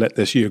and we'll let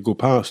this year go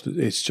past.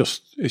 It's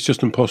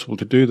just impossible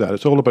to do that.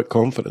 It's all about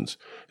confidence.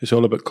 It's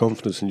all about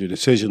confidence in your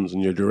decisions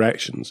and your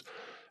directions.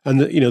 And,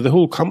 the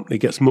whole company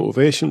gets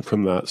motivation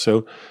from that.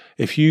 So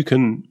if you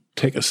can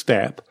take a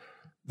step,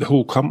 the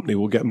whole company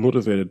will get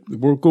motivated.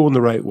 We're going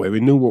the right way. We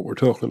know what we're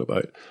talking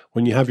about.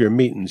 When you have your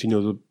meetings,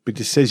 there'll be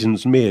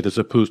decisions made as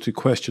opposed to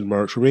question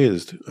marks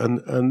raised.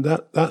 And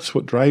that's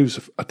what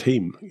drives a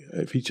team.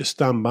 If you just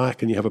stand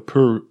back and you have a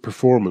poor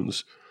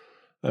performance,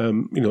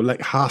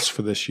 like Haas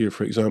for this year,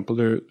 for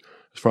example, as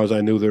far as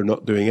I know, they're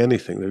not doing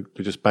anything.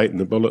 They're just biting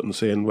the bullet and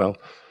saying, well,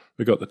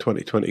 we got the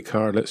 2020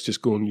 car, let's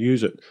just go and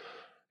use it.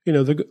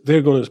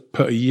 They're going to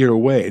put a year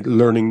away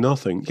learning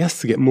nothing.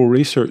 Yes, to get more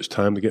research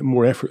time, to get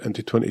more effort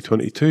into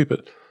 2022,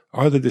 but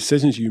are the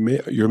decisions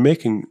you're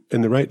making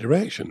in the right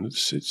direction?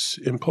 It's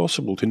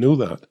impossible to know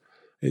that.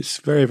 It's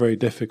very, very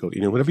difficult.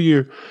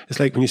 It's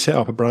like when you set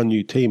up a brand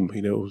new team,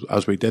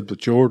 as we did with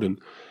Jordan,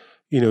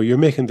 you're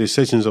making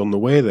decisions on the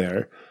way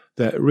there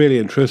that really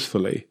and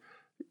truthfully,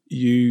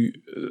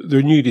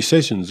 they're new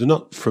decisions. They're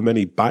not from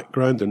any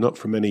background. They're not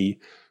from any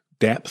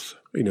depth.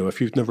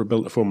 If you've never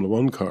built a Formula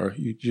One car,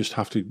 you just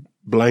have to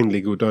blindly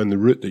go down the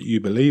route that you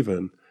believe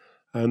in.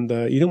 And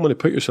you don't want to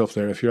put yourself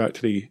there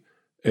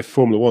if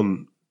Formula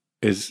One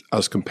is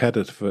as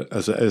competitive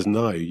as it is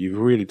now. You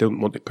really don't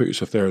want to put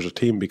yourself there as a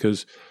team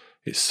because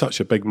it's such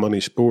a big money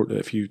sport that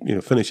if you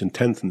finish in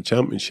 10th in the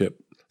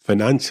championship,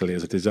 financially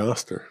is a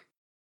disaster.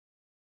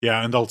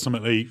 Yeah, and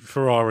ultimately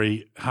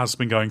Ferrari has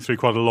been going through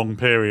quite a long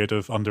period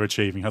of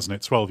underachieving, hasn't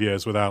it? 12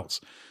 years without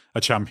a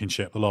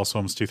championship. The last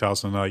one was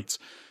 2008.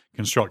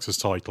 Constructors'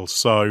 title.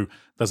 So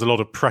there's a lot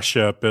of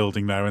pressure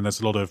building there and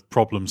there's a lot of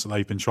problems that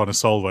they've been trying to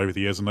solve over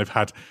the years, and they've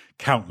had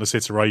countless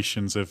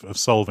iterations of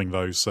solving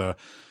those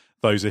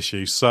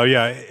issues. So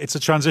yeah, it's a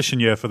transition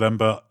year for them,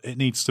 but it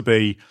needs to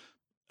be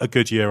a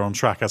good year on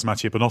track. As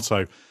Mattia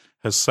Binotto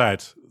has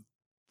said,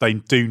 they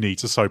do need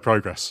to show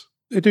progress.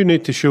 They do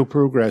need to show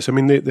progress. I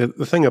mean,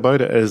 the thing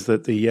about it is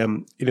that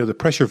the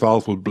pressure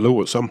valve will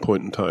blow at some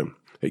point in time.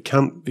 It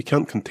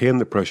can't contain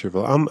the pressure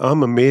valve.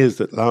 I'm amazed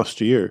that last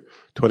year,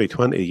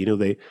 2020,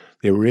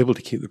 they were able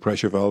to keep the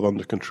pressure valve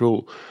under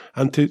control.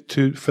 And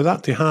for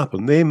that to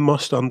happen, they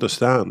must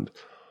understand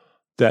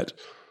that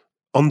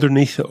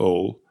underneath it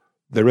all,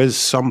 there is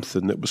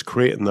something that was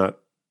creating that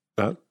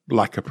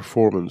lack of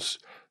performance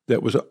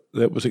that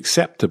was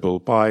acceptable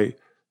by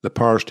the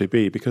powers to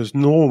be. Because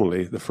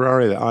normally, the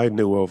Ferrari that I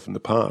know of in the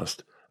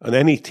past, and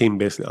any team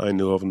basically I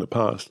know of in the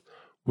past,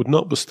 would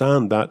not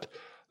withstand that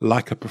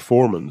lack of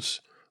performance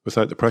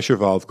without the pressure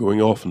valve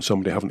going off and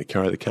somebody having to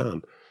carry the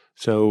can.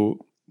 So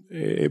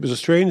it was a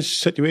strange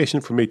situation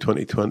for me,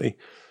 2020,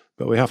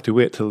 but we have to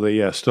wait till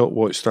the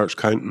stopwatch starts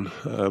counting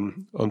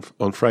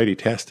on Friday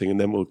testing, and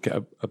then we'll get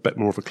a bit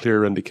more of a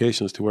clearer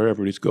indication as to where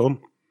everybody's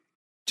gone.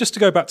 Just to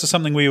go back to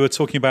something we were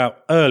talking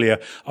about earlier,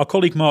 our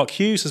colleague Mark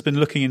Hughes has been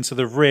looking into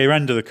the rear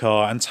end of the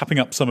car and tapping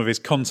up some of his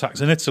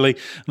contacts in Italy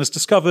and has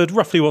discovered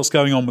roughly what's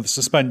going on with the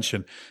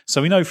suspension.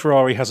 So we know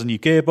Ferrari has a new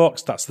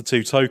gearbox, that's the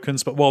 2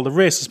 tokens, but while the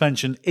rear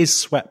suspension is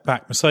swept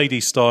back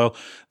Mercedes style,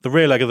 the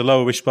rear leg of the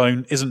lower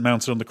wishbone isn't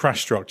mounted on the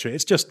crash structure,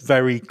 it's just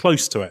very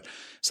close to it.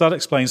 So that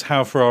explains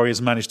how Ferrari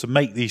has managed to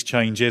make these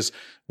changes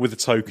with the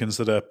tokens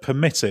that are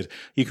permitted.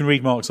 You can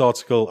read Mark's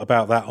article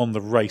about that on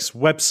the race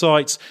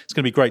website. It's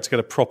going to be great to get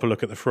a proper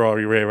look at the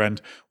Ferrari rear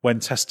end when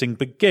testing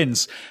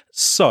begins.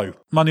 So,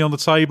 money on the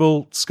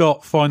table.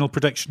 Scott, final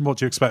prediction. What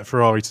do you expect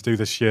Ferrari to do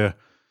this year?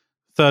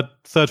 Third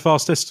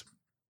fastest?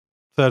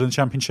 Third in the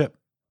championship?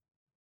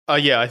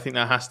 Yeah, I think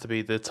that has to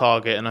be the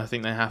target, and I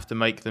think they have to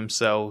make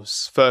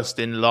themselves first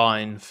in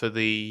line for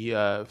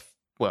the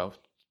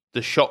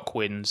shock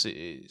wins.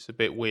 It's a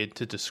bit weird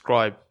to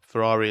describe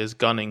Ferrari as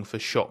gunning for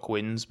shock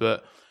wins,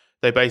 but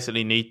they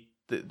basically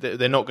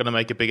they're not going to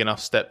make a big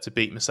enough step to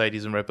beat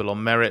Mercedes and Red Bull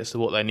on merit. So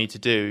what they need to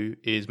do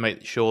is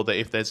make sure that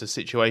if there's a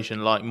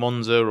situation like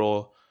Monza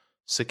or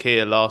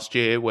Sakir last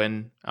year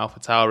when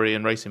AlphaTauri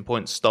and Racing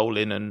Point stole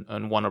in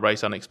and won a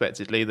race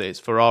unexpectedly, that it's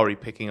Ferrari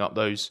picking up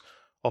those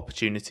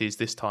opportunities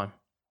this time.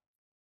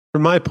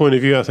 From my point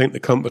of view, I think the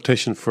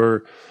competition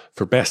for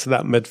best of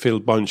that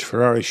midfield bunch,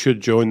 Ferrari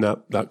should join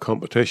that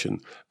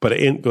competition, but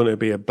it ain't going to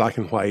be a black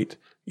and white,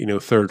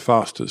 third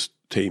fastest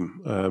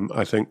team.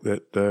 I think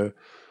that the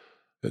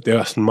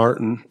Aston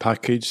Martin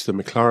package, the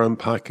McLaren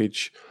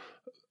package,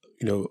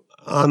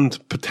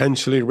 and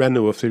potentially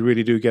Renault, if they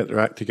really do get their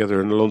act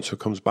together and Alonso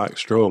comes back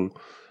strong,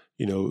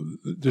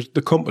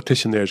 the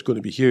competition there is going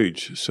to be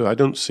huge. So I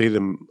don't see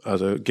them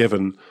as a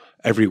given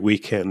every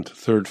weekend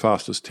third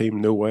fastest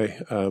team. No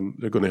way.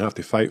 They're going to have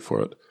to fight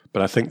for it.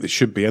 But I think they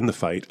should be in the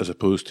fight as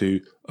opposed to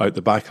out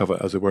the back of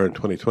it as they were in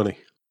 2020.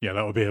 Yeah,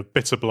 that would be a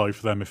bitter blow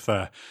for them if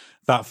they're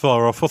that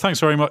far off. Well, thanks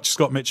very much,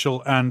 Scott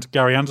Mitchell and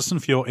Gary Anderson,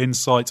 for your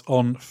insight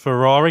on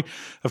Ferrari.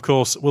 Of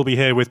course, we'll be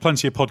here with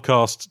plenty of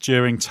podcasts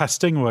during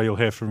testing, where you'll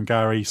hear from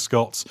Gary,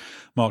 Scott,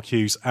 Mark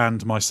Hughes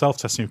and myself.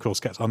 Testing, of course,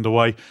 gets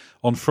underway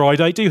on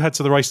Friday. Do head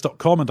to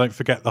therace.com and don't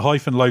forget the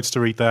hyphen, loads to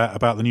read there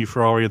about the new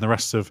Ferrari and the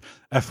rest of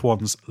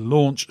F1's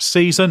launch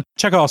season.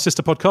 Check out our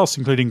sister podcasts,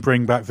 including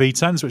Bring Back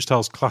V10s, which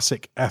tells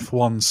classic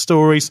F1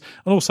 stories,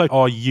 and also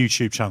our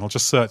YouTube channel.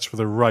 Just search for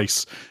The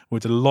Race. We're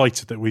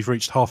delighted that we've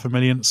reached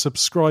 500,000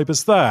 subscribers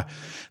there.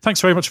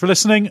 Thanks very much for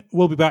listening.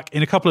 We'll be back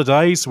in a couple of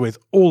days with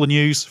all the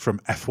news from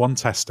F1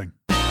 testing.